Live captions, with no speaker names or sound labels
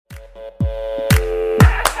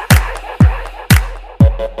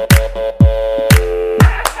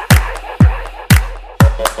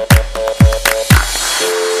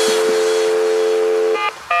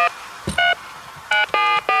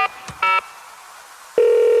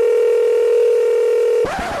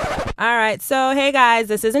All right, so hey guys,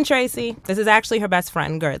 this isn't Tracy. This is actually her best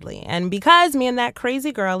friend, Girdley. And because me and that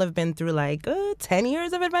crazy girl have been through 10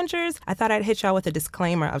 years of adventures, I thought I'd hit y'all with a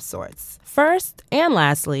disclaimer of sorts. First and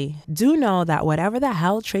lastly, do know that whatever the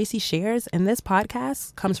hell Tracy shares in this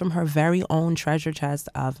podcast comes from her very own treasure chest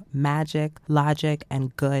of magic, logic,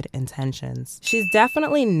 and good intentions. She's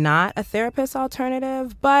definitely not a therapist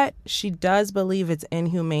alternative, but she does believe it's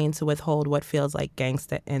inhumane to withhold what feels like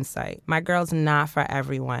gangsta insight. My girl's not for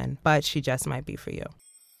everyone, but she just might be for you.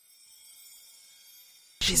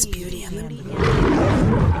 She's Beauty and the Beast.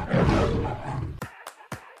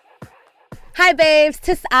 Hi babes,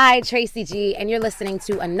 'tis I, Tracy G, and you're listening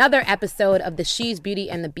to another episode of the She's Beauty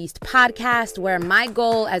and the Beast podcast, where my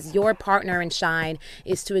goal as your partner in shine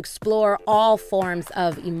is to explore all forms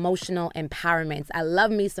of emotional empowerment. I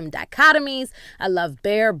love me some dichotomies. I love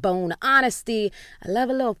bare bone honesty. I love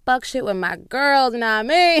a little fuck shit with my girls, you know what I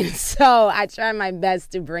mean? So I try my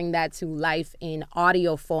best to bring that to life in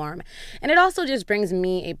audio form. And it also just brings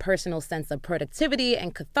me a personal sense of productivity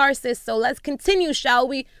and catharsis. So let's continue, shall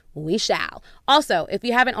we? We shall. Also, if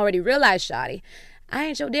you haven't already realized, shawty, I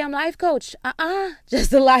ain't your damn life coach.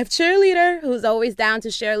 Just a life cheerleader who's always down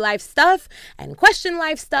to share life stuff and question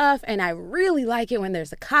life stuff. And I really like it when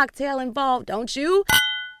there's a cocktail involved, don't you?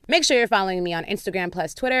 Make sure you're following me on Instagram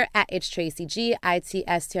plus Twitter at It's Tracy G,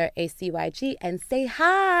 ITSTRACYG, and say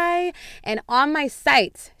hi. And on my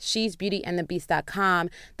site, shesbeautyandthebeast.com,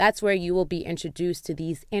 that's where you will be introduced to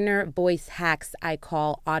these inner voice hacks I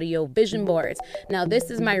call audio vision boards. Now,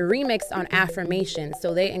 this is my remix on affirmations,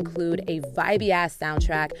 so they include a vibey-ass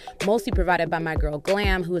soundtrack, mostly provided by my girl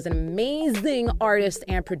Glam, who is an amazing artist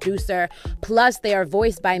and producer. Plus, they are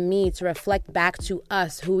voiced by me to reflect back to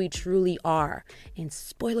us who we truly are. And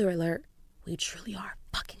spoiler alert, we truly are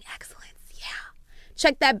fucking excellence. Yeah.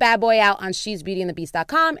 Check that bad boy out on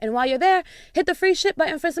shesbeautyandthebeast.com. And while you're there, hit the free ship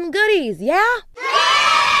button for some goodies. Yeah?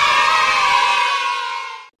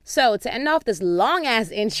 So to end off this long ass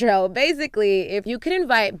intro, basically, if you could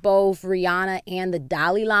invite both Rihanna and the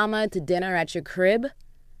Dalai Lama to dinner at your crib,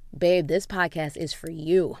 babe, this podcast is for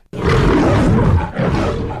you.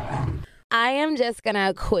 I am just going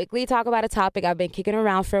to quickly talk about a topic I've been kicking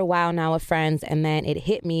around for a while now with friends, and then it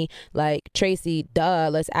hit me like, Tracy, duh,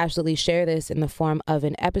 let's actually share this in the form of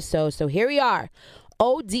an episode. So here we are,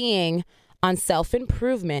 ODing on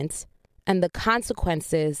self-improvement and the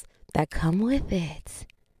consequences that come with it.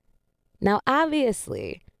 Now,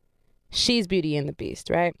 obviously, she's Beauty and the Beast,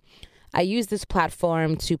 right? I use this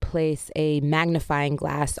platform to place a magnifying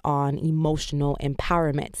glass on emotional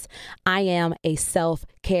empowerment. I am a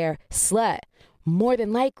self-care slut. More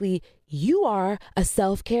than likely, you are a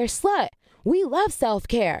self-care slut. We love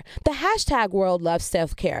self-care. The hashtag world loves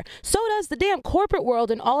self-care. So does the damn corporate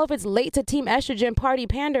world and all of its late to team estrogen party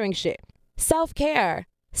pandering shit. Self-care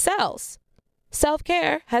sells.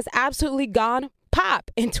 Self-care has absolutely gone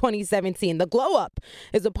pop in 2017. The glow up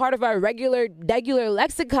is a part of our regular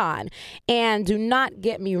lexicon. And do not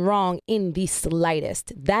get me wrong in the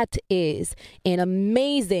slightest. That is an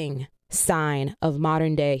amazing sign of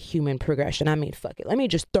modern day human progression. I mean, fuck it. Let me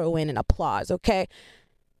just throw in an applause, okay?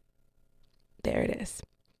 There it is.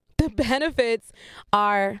 The benefits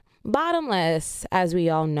are bottomless, as we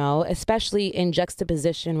all know, especially in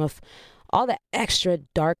juxtaposition with all the extra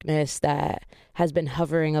darkness that has been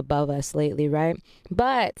hovering above us lately, right?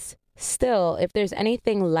 But still, if there's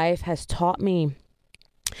anything life has taught me,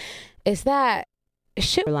 it's that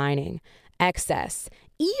shit lining, excess,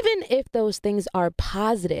 even if those things are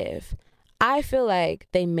positive, I feel like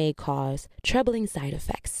they may cause troubling side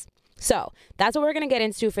effects. So that's what we're going to get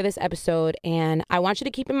into for this episode. And I want you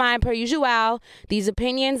to keep in mind, per usual, these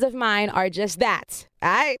opinions of mine are just that, all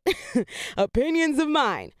right? Opinions of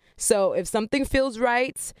mine. So if something feels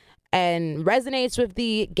right and resonates with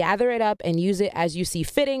thee, gather it up and use it as you see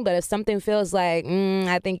fitting. But if something feels like,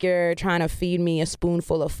 I think you're trying to feed me a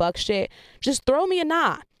spoonful of fuck shit, just throw me a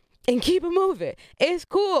nah and keep it moving. It's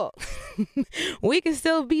cool. We can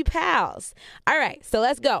still be pals. All right, so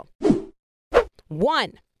let's go.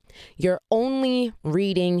 1, you're only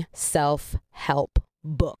reading self-help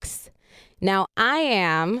books. Now, I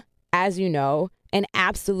am, as you know, an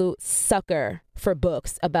absolute sucker for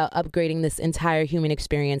books about upgrading this entire human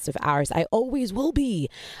experience of ours. I always will be.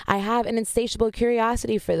 I have an insatiable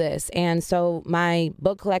curiosity for this. And so my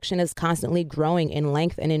book collection is constantly growing in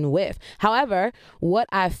length and in width. However, what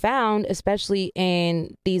I've found, especially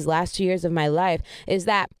in these last 2 years of my life, is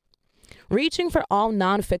that reaching for all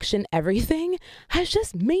nonfiction everything has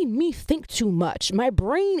just made me think too much. My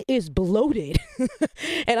brain is bloated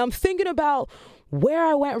and I'm thinking about where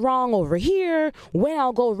I went wrong over here, when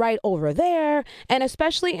I'll go right over there. And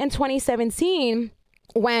especially in 2017,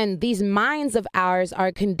 when these minds of ours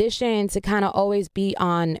are conditioned to kind of always be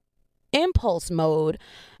on impulse mode,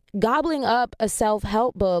 gobbling up a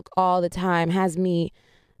self-help book all the time has me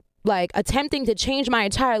like attempting to change my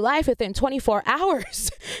entire life within 24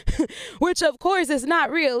 hours, which of course is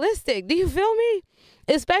not realistic. Do you feel me?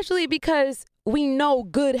 Especially because we know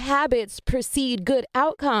good habits precede good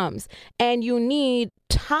outcomes, and you need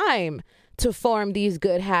time to form these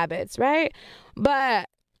good habits, right? But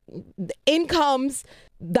in comes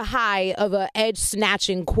the high of a edge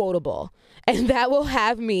snatching quotable, and that will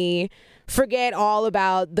have me forget all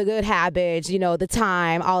about the good habits, the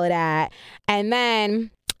time, all of that. And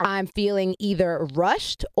then I'm feeling either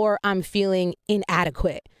rushed or I'm feeling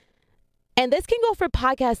inadequate. And this can go for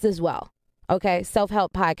podcasts as well. Okay,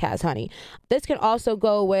 self-help podcast, honey. This can also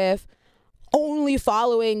go with only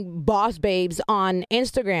following boss babes on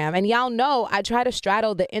Instagram. And y'all know I try to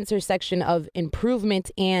straddle the intersection of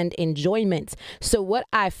improvement and enjoyment. So what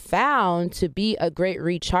I found to be a great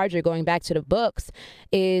recharger, going back to the books,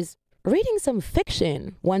 is reading some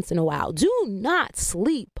fiction once in a while. Do not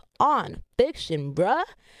sleep on fiction, bruh.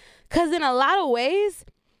 Because in a lot of ways,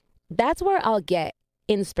 that's where I'll get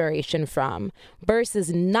inspiration from,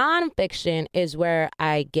 versus nonfiction is where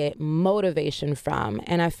I get motivation from.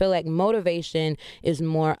 And I feel like motivation is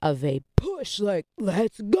more of a push, like,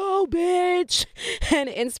 let's go, bitch. And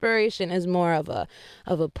inspiration is more of a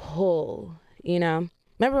pull, Remember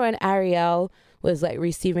when Ariel was like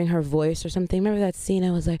receiving her voice or something? Remember that scene?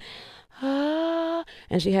 I was like, ah,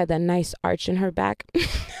 and she had that nice arch in her back.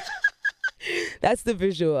 That's the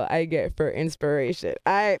visual I get for inspiration.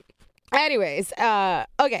 Anyways,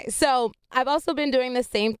 okay, so I've also been doing the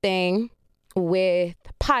same thing with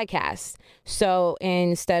podcasts. So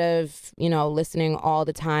instead of, listening all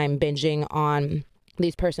the time, binging on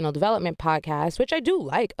these personal development podcasts, which I do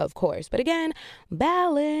like, of course, but again,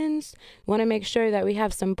 balance. Want to make sure that we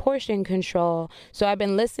have some portion control. So I've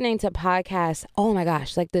been listening to podcasts, oh my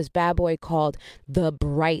gosh, like this bad boy called The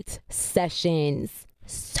Bright Sessions.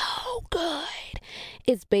 So good.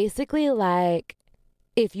 It's basically like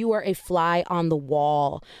if you were a fly on the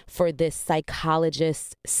wall for this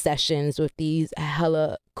psychologist sessions with these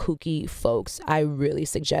hella kooky folks, I really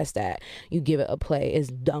suggest that you give it a play. It's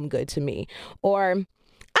dumb good to me. Or I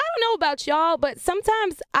don't know about y'all, but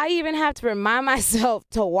sometimes I even have to remind myself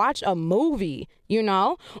to watch a movie,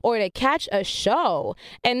 or to catch a show.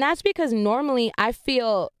 And that's because normally I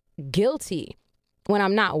feel guilty when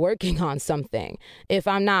I'm not working on something, if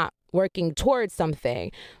I'm not working towards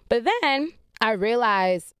something. But then I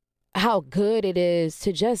realize how good it is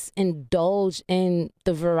to just indulge in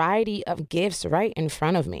the variety of gifts right in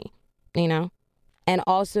front of me, and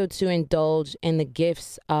also to indulge in the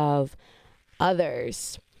gifts of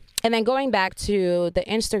others. And then going back to the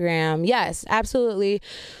Instagram, yes, absolutely.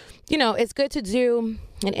 It's good to do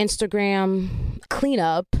an Instagram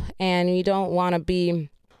cleanup, and you don't want to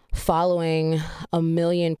be following a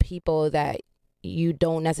million people that you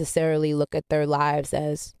don't necessarily look at their lives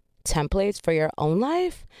as templates for your own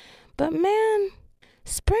life. But man,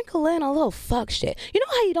 sprinkle in a little fuck shit. You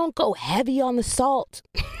know how you don't go heavy on the salt,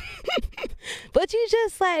 but you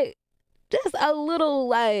just a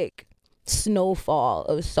little snowfall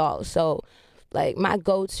of salt. So like my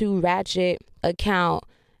go-to ratchet account,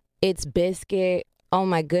 it's Biscuit. Oh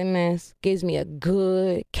my goodness, gives me a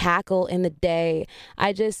good cackle in the day.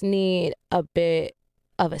 I just need a bit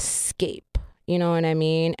of escape, you know what I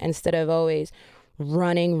mean? Instead of always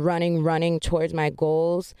running towards my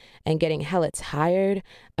goals and getting hella tired,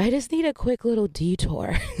 I just need a quick little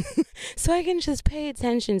detour so I can just pay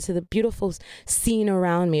attention to the beautiful scene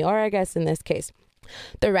around me, or I guess in this case,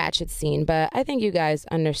 the ratchet scene. But I think you guys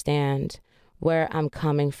understand where I'm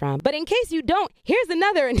coming from. But in case you don't, here's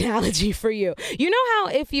another analogy for you. You know how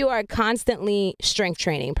if you are constantly strength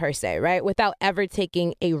training per se, right, without ever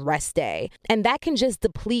taking a rest day, and that can just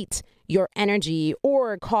deplete your energy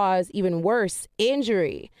or cause even worse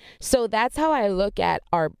injury. So that's how I look at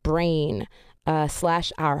our brain /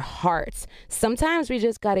 our hearts. Sometimes we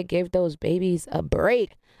just got to give those babies a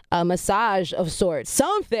break, a massage of sorts,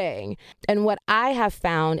 something. And what I have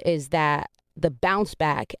found is that the bounce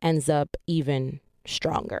back ends up even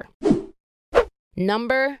stronger.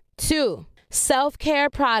 Number 2, self-care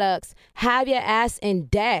products have your ass in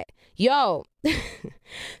debt. Yo,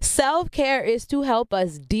 self-care is to help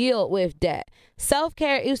us deal with debt.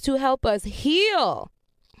 Self-care is to help us heal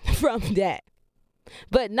from debt,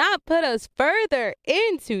 but not put us further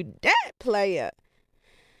into debt, player.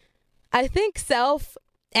 I think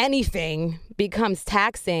anything becomes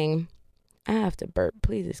taxing. I have to burp.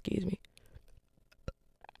 Please excuse me.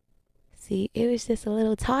 See, it was just a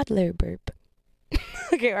little toddler burp.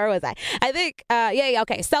 Okay, where was I? I think,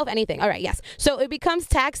 okay, self anything. All right, yes. So it becomes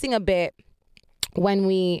taxing a bit when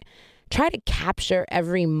we try to capture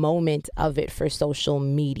every moment of it for social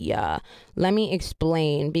media. Let me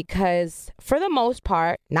explain, because for the most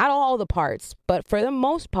part, not all the parts, but for the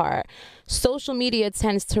most part, social media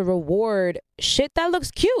tends to reward shit that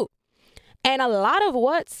looks cute. And a lot of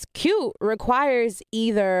what's cute requires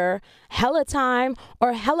either hella time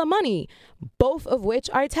or hella money, both of which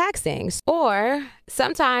are taxing. Or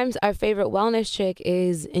sometimes our favorite wellness chick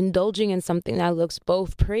is indulging in something that looks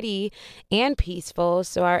both pretty and peaceful.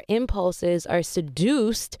 So our impulses are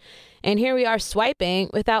seduced. And here we are swiping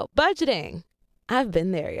without budgeting. I've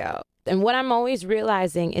been there, yo. And what I'm always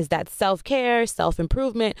realizing is that self-care,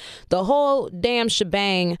 self-improvement, the whole damn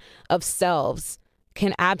shebang of selves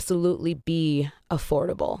can absolutely be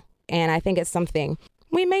affordable. And I think it's something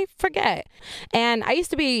we may forget. And I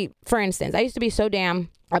used to be, for instance, so damn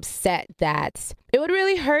upset that it would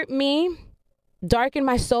really hurt me, darken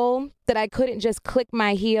my soul, that I couldn't just click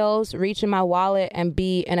my heels, reach in my wallet, and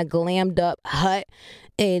be in a glammed up hut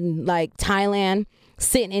in like Thailand,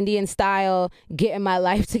 sitting Indian style, getting my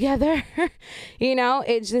life together. You know,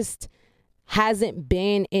 it just hasn't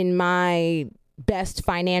been in my best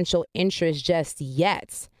financial interest just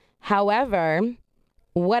yet. However,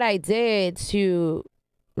 what I did to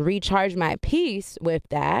recharge my peace with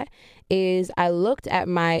that is I looked at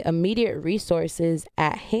my immediate resources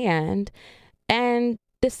at hand and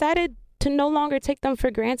decided to no longer take them for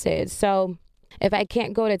granted. So if I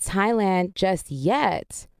can't go to Thailand just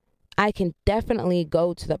yet, I can definitely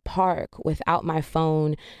go to the park without my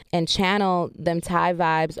phone and channel them Thai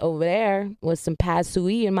vibes over there with some pad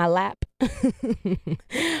sui in my lap.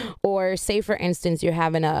 Or say, for instance, you're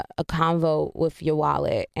having a convo with your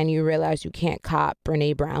wallet and you realize you can't cop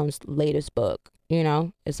Brene Brown's latest book. You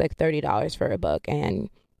know, it's like $30 for a book and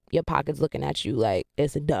your pocket's looking at you like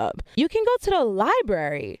it's a dub. You can go to the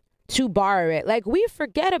library to borrow it. Like, we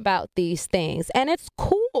forget about these things, and it's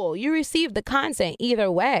cool. You receive the content either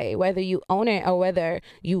way, whether you own it or whether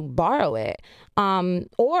you borrow it.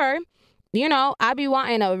 Or, you know, I be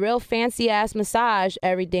wanting a real fancy ass massage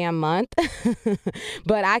every damn month,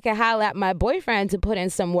 but I can holler at my boyfriend to put in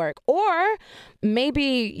some work. Or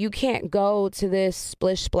maybe you can't go to this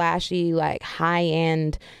splish splashy, like high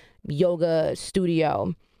end yoga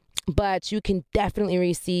studio, but you can definitely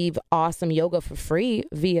receive awesome yoga for free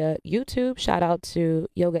via YouTube. Shout out to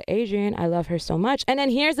Yoga Adrian. I love her so much. And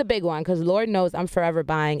then here's a big one, because Lord knows I'm forever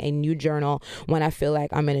buying a new journal when I feel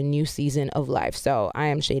like I'm in a new season of life. So I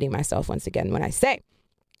am shading myself once again when I say,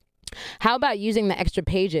 how about using the extra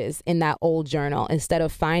pages in that old journal instead of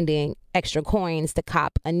finding extra coins to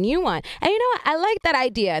cop a new one? And you know what? I like that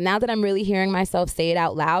idea now that I'm really hearing myself say it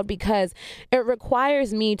out loud, because it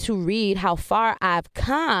requires me to read how far I've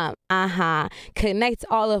come. Connect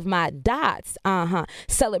all of my dots.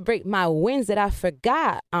 Celebrate my wins that I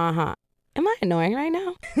forgot. Am I annoying right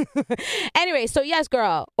now? Anyway, so yes,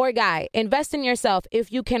 girl or guy, invest in yourself if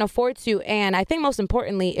you can afford to. And I think most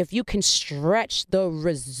importantly, if you can stretch the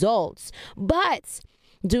results. But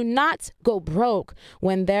do not go broke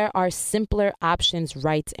when there are simpler options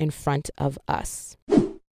right in front of us.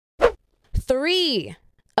 3,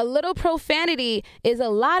 a little profanity is a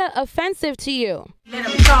lot of offensive to you. Let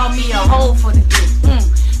them call me a hoe for the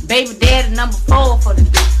dick. Baby daddy number 4 for the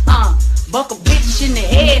dick. Buck a bitch in the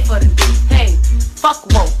head for the dick. Hey, fuck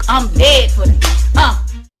woke, I'm dead for the dick.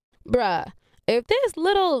 Bruh, if this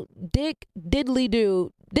little dick diddly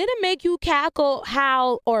do didn't make you cackle,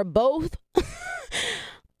 howl, or both,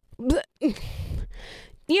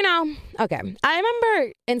 you know, okay. I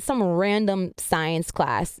remember in some random science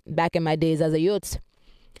class back in my days as a youth,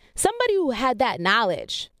 somebody who had that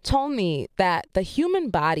knowledge told me that the human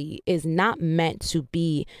body is not meant to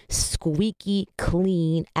be squeaky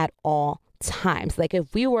clean at all times. Like,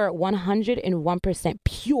 if we were 101%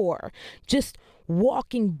 pure, just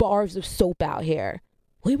walking bars of soap out here,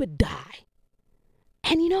 we would die.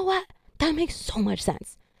 And you know what? That makes so much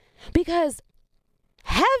sense, because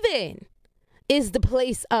heaven is the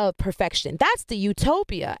place of perfection. That's the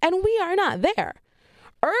utopia, and we are not there.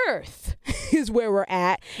 Earth is where we're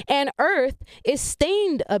at, and Earth is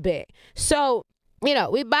stained a bit. So, you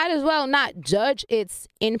know, we might as well not judge its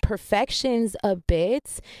imperfections a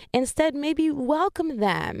bit. Instead, maybe welcome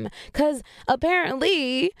them, because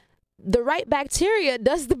apparently the right bacteria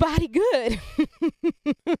does the body good.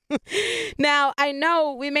 Now, I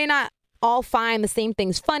know we may not all find the same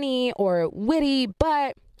things funny or witty,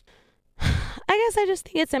 but I guess I just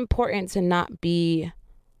think it's important to not be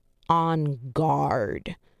on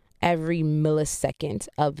guard every millisecond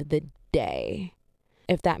of the day,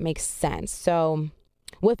 if that makes sense. So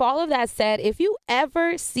With all of that said, if you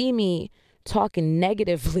ever see me talking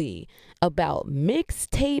negatively about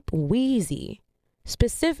Mixtape Wheezy,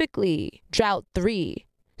 specifically Drought 3,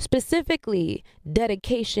 specifically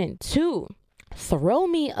Dedication 2, throw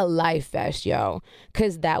me a life vest, yo,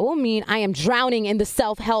 because that will mean I am drowning in the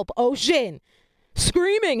self-help ocean,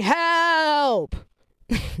 screaming, help!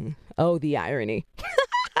 Oh, the irony.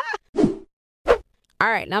 All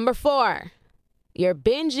right, number 4. You're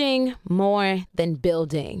binging more than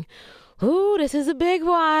building. Ooh, this is a big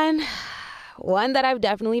one. One that I've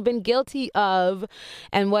definitely been guilty of.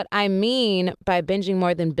 And what I mean by binging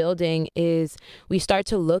more than building is we start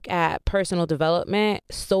to look at personal development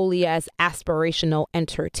solely as aspirational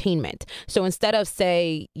entertainment. So instead of,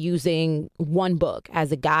 say, using one book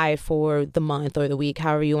as a guide for the month or the week,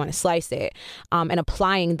 however you want to slice it, and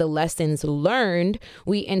applying the lessons learned,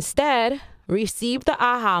 we instead receive the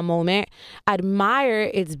aha moment,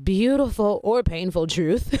 admire its beautiful or painful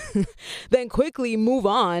truth, then quickly move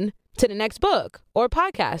on to the next book or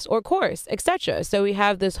podcast or course, etc. So we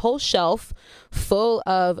have this whole shelf full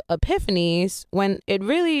of epiphanies when it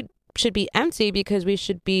really should be empty because we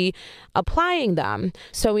should be applying them.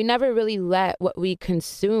 So we never really let what we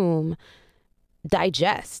consume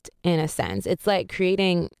digest, in a sense. It's like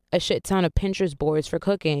creating a shit ton of Pinterest boards for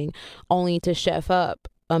cooking only to chef up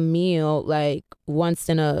a meal like once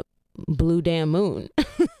in a blue damn moon.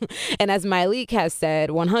 And as Myleik has said,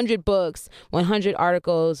 100 books, 100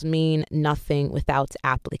 articles mean nothing without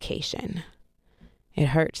application. It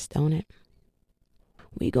hurts, don't it?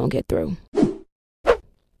 We gonna get through.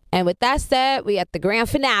 And with that said, we at the grand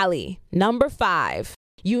finale. Number 5.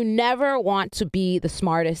 You never want to be the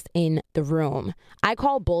smartest in the room. I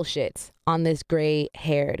call bullshit on this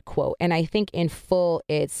gray-haired quote. And I think in full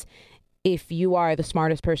it's, if you are the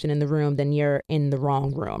smartest person in the room, then you're in the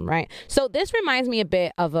wrong room, right? So this reminds me a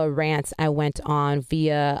bit of a rant I went on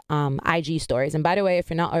via IG stories. And by the way,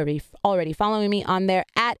 if you're not already following me on there,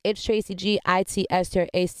 at It's Tracy G,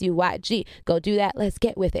 ITSTRACYG, go do that. Let's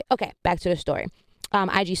get with it. Okay, back to the story.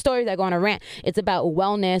 IG stories, I go on a rant. It's about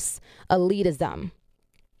wellness elitism.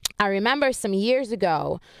 I remember some years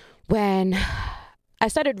ago when I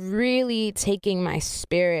started really taking my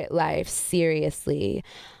spirit life seriously.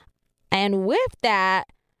 And with that,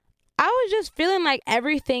 I was just feeling like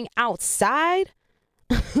everything outside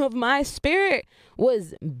of my spirit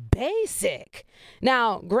was basic.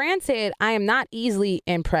 Now, granted, I am not easily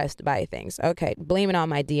impressed by things. Okay, blame it on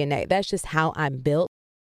my DNA. That's just how I'm built.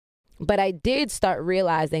 But I did start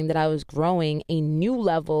realizing that I was growing a new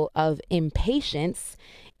level of impatience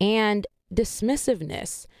and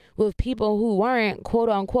dismissiveness with people who weren't, quote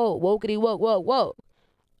unquote, wokety woke.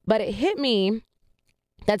 But it hit me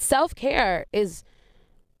that self-care is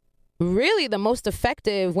really the most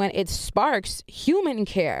effective when it sparks human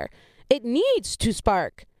care. It needs to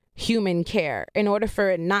spark human care in order for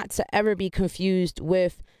it not to ever be confused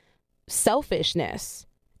with selfishness,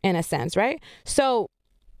 in a sense, right? So,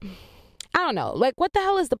 I don't know. Like, what the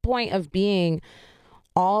hell is the point of being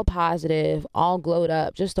all positive, all glowed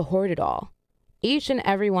up, just to hoard it all? Each and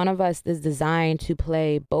every one of us is designed to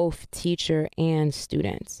play both teacher and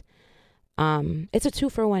student. It's a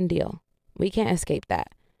 2-for-1 deal. We can't escape that.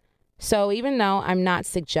 So even though I'm not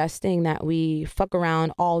suggesting that we fuck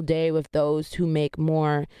around all day with those who make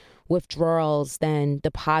more withdrawals than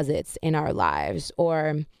deposits in our lives,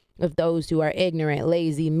 or with those who are ignorant,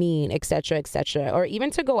 lazy, mean, etc., or even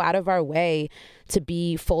to go out of our way to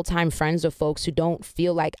be full-time friends with folks who don't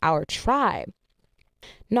feel like our tribe.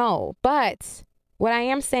 No, but what I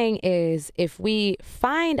am saying is, if we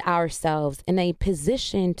find ourselves in a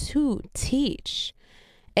position to teach,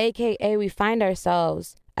 aka we find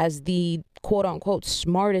ourselves as the quote unquote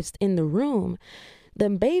smartest in the room,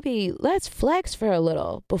 then baby, let's flex for a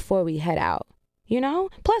little before we head out, you know?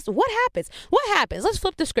 Plus, what happens? Let's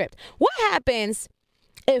flip the script. What happens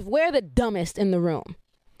if we're the dumbest in the room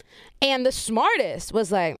and the smartest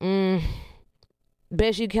was like,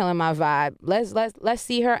 bitch, you killing my vibe. Let's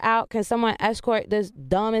see her out. Can someone escort this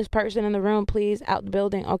dumbest person in the room, please, out the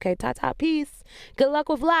building? Okay, ta-ta, peace. Good luck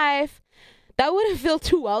with life. That wouldn't feel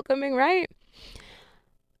too welcoming, right?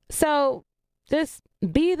 So just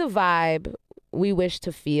be the vibe we wish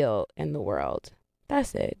to feel in the world.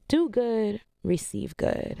 That's it. Do good, receive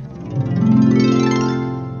good.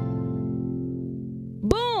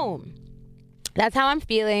 Boom. That's how I'm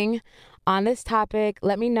feeling on this topic.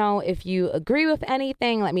 Let me know if you agree with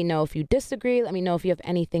anything. Let me know if you disagree. Let me know if you have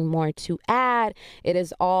anything more to add. It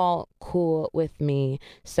is all cool with me.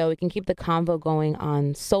 So we can keep the convo going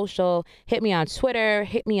on social. Hit me on Twitter.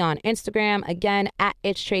 Hit me on Instagram. Again, at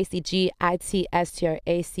It's Tracy G,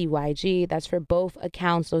 ITSTRACYG. That's for both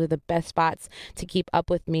accounts. Those are the best spots to keep up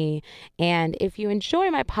with me. And if you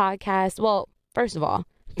enjoy my podcast, well, first of all,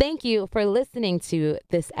 thank you for listening to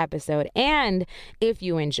this episode. And if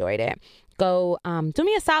you enjoyed it, go do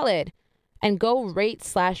me a solid and go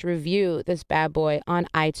rate/review this bad boy on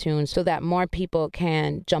iTunes so that more people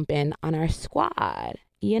can jump in on our squad.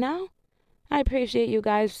 You know, I appreciate you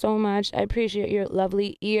guys so much. I appreciate your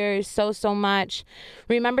lovely ears so much.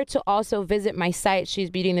 Remember to also visit my site,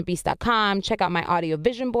 shesbeautyandthebeast.com. Check out my audio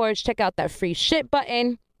vision boards. Check out that free shit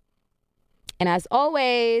button. And as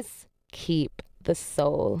always, keep the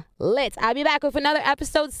soul lit. I'll be back with another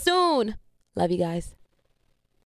episode soon. Love you guys.